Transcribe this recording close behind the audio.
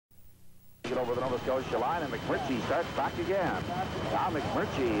over the Nova Scotia line, and McMurtry starts back again. Now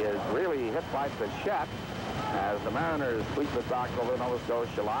McMurtry is really hit by Pichette as the Mariners sweep it back over the Nova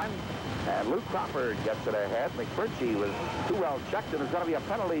Scotia line. And Luke Crawford gets it ahead. McMurtry was too well checked, and there's going to be a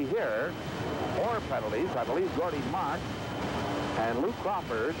penalty here. 4 penalties. I believe Gordy Mark and Luke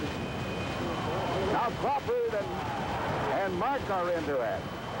Crawford. Now Crawford and Mark are into it.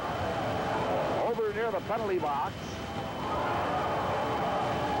 Over near the penalty box.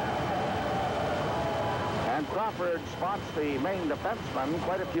 And Crawford spots the Maine defenseman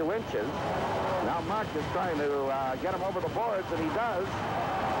quite a few inches. Now Mark is trying to get him over the boards, and he does.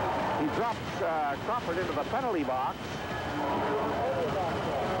 He drops Crawford into the penalty box.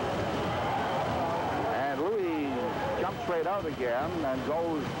 And Louis jumps straight out again and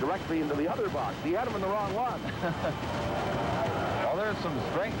goes directly into the other box. He had him in the wrong one. Well, there's some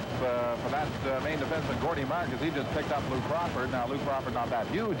strength for that Maine defenseman, Gordy Mark, as he just picked up Luke Crawford. Now, Luke Crawford not that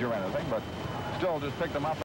huge or anything, but still just picked him up.